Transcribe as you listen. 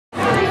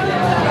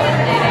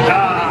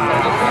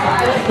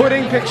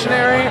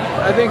Pictionary.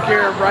 I think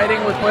you're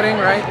writing with pudding,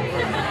 right?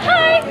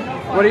 Hi.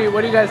 What are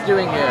you guys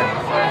doing here?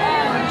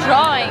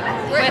 Drawing.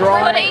 We're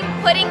Drawing.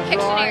 pudding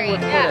Pictionary. Drawing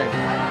with Yeah. pudding.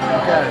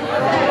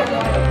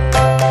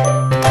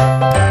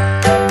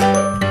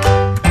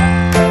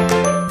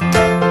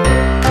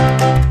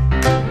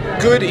 Okay.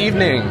 Good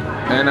evening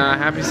and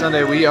happy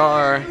Sunday. We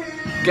are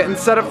getting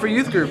set up for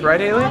youth group,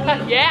 right, Haley?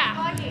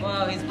 Yeah.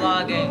 Whoa, he's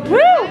vlogging. Woo!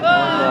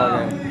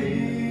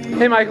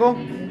 Hey, Michael.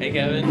 Hey,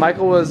 Kevin.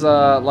 Michael was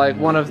like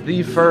one of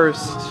the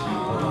first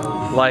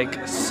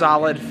like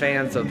solid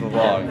fans of the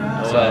vlog.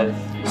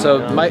 So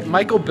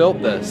Michael built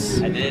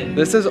this. I did.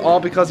 This is all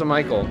because of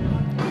Michael.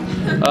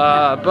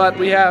 But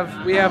we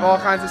have all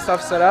kinds of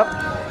stuff set up.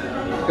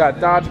 We've got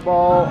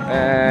dodgeball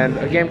and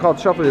a game called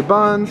Shuffle Your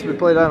Buns. We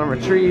played that on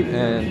retreat,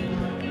 and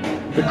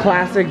the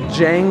classic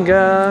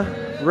Jenga,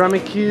 Rummy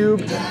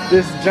Cube,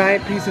 this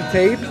giant piece of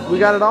tape. We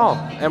got it all,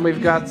 and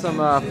we've got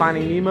some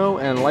Finding Nemo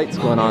and lights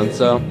going on.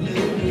 So,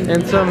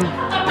 and some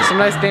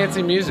nice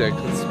dancing music.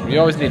 You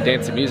always need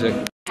dancing music.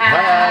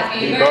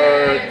 Happy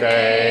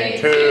birthday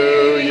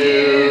to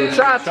you.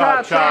 Cha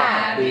cha cha.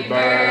 Happy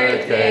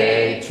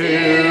birthday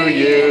to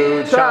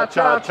you. Cha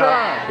cha cha.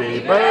 Happy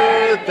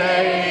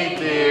birthday,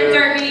 dear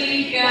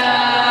Darnika.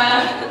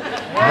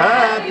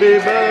 Happy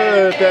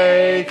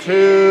birthday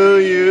to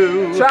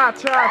you. Cha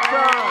cha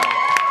cha.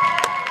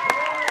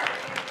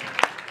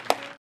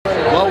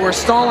 Well, we're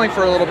stalling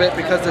for a little bit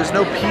because there's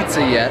no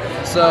pizza yet,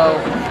 so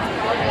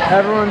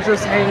everyone's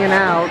just hanging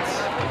out.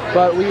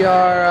 But we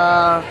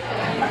are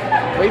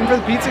waiting for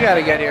the pizza guy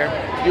to get here.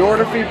 You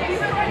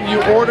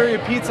order your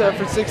pizza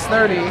for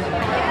 6:30,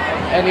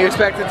 and you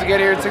expect it to get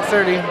here at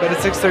 6:30, but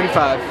it's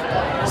 6:35.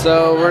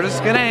 So we're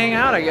just gonna hang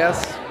out, I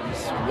guess.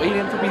 Just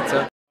waiting for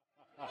pizza.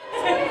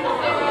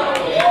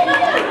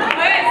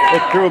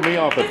 It threw me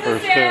off at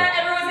first too.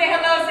 Everyone say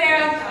hello,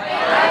 Sarah.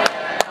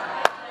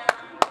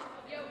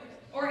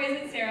 Or is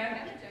it Sarah?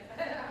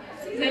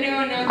 Does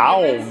anyone know?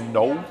 I don't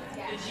know.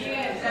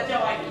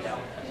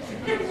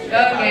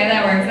 Okay,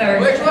 that works.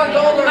 Which one's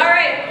older? All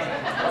right.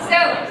 So,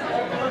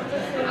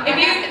 if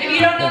you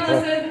don't know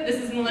Melissa, this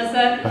is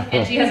Melissa,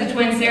 and she has a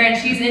twin, Sarah, and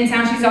she's in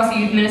town. She's also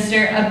youth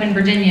minister up in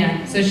Virginia,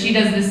 so she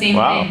does the same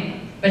thing,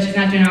 but she's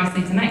not doing it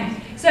obviously tonight.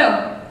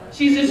 So,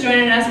 she's just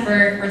joining us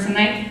for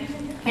tonight,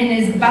 and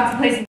is about to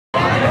play some.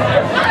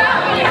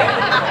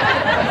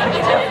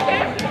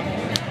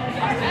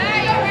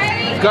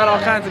 We've got all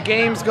kinds of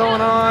games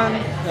going on.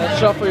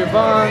 Shuffle Your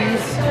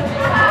Buns,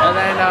 and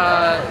then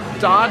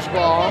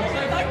dodgeball.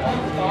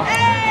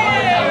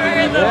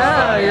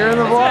 Yeah, you're in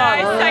the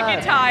vlog. My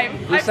second time.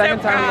 Your second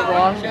time in the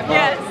vlog?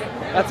 Yes.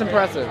 That's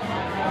impressive.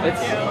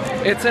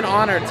 It's an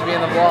honor to be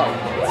in the vlog.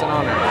 It's an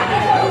honor.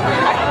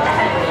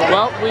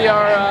 Well, we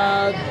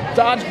are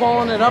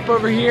dodgeballing it up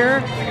over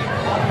here,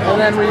 and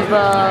then we've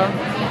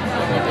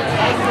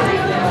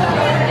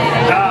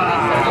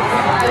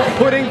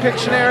pudding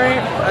Pictionary.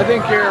 I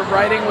think you're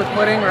writing with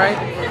pudding, right?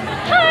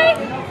 Hi.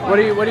 What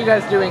are you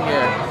guys doing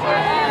here?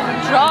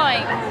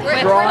 Drawing.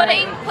 We're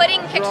Drawing. pudding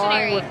Drawing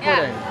Pictionary. with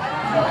pudding.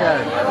 Okay.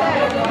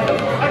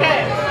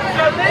 Okay,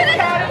 so this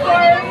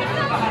category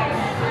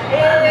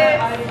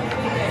is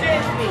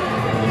Disney.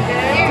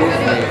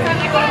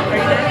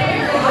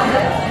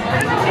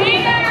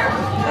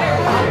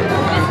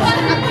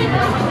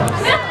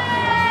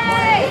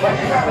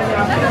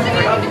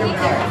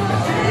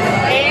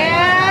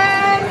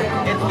 And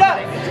it's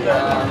done.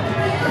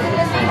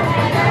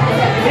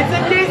 It's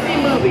a Disney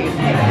movie.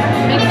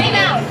 Minnie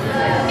Mouse.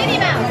 Minnie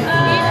Mouse.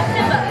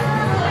 Simba.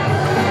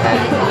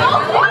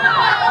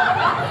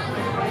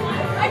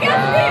 I got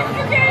this.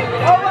 Okay.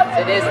 Oh, what's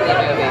It's a Disney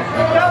movie.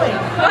 Really?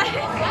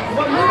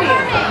 What movie is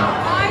it?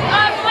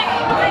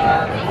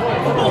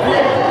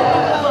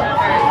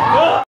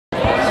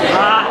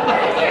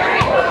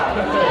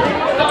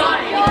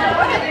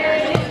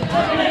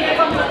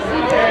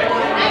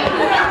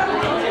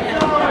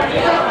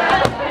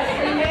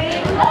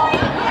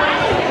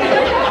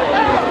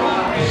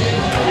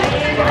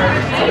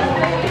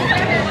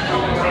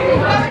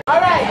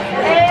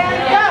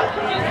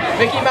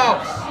 Mickey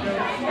Mouse.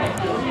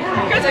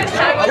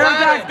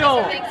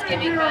 Pterodactyl.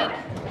 Thanksgiving good.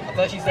 I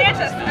thought she said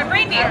Santa, a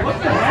reindeer.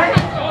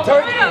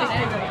 turkey.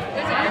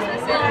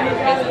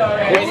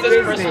 It's This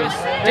is Christmas.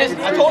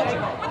 Disney. I told you.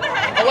 What the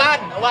heck?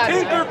 Aladdin.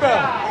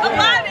 Tinkerbell.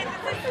 Aladdin.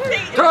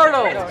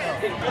 Turtle.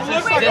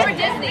 We're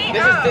Disney.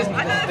 This is Disney.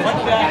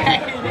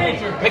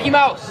 Mickey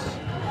Mouse.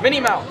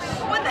 Minnie Mouse.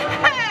 What the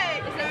heck?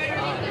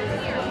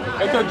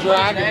 It's a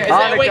dragon.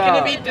 Wait, can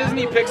it be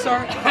Disney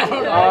Pixar?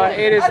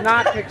 It is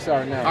not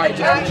Pixar, no. Alright,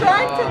 I'm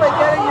trying to like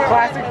get in your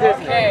Classic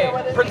Disney. Okay,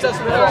 Princess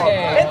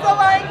Mononoke. It's the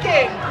Lion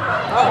King.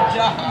 Oh,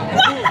 John.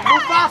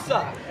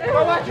 Mufasa.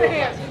 Everyone watch your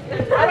hands.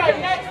 All right,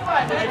 next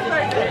one.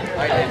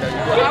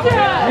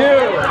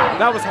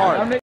 That was hard.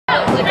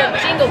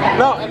 Jingle Bell.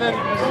 No, and then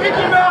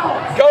Mickey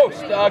Mouse.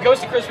 Ghost.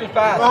 Ghost of Christmas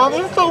Past. Oh,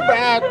 this is so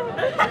bad.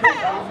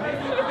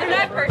 And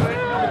that person.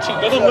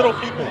 They're the little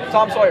people.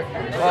 Tom Sawyer.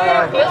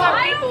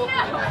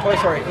 Toy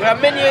Story. We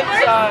have Minions.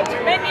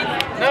 Minions.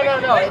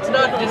 No. It's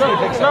not Disney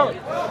Pixar.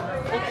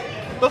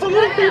 Those are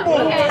little people.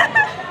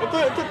 It's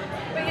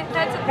a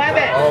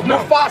Oh,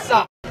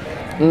 Mufasa.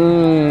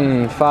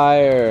 Mmm,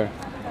 fire.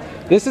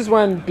 This is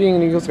when being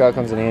an Eagle Scout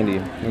comes in handy.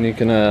 When you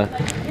can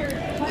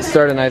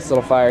start a nice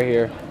little fire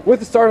here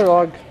with a starter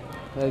log.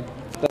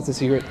 That's the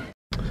secret.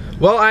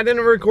 Well, I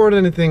didn't record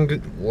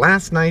anything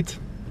last night,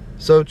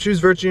 so choose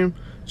virtue,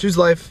 choose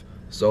life.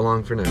 So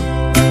long for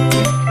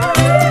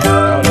now.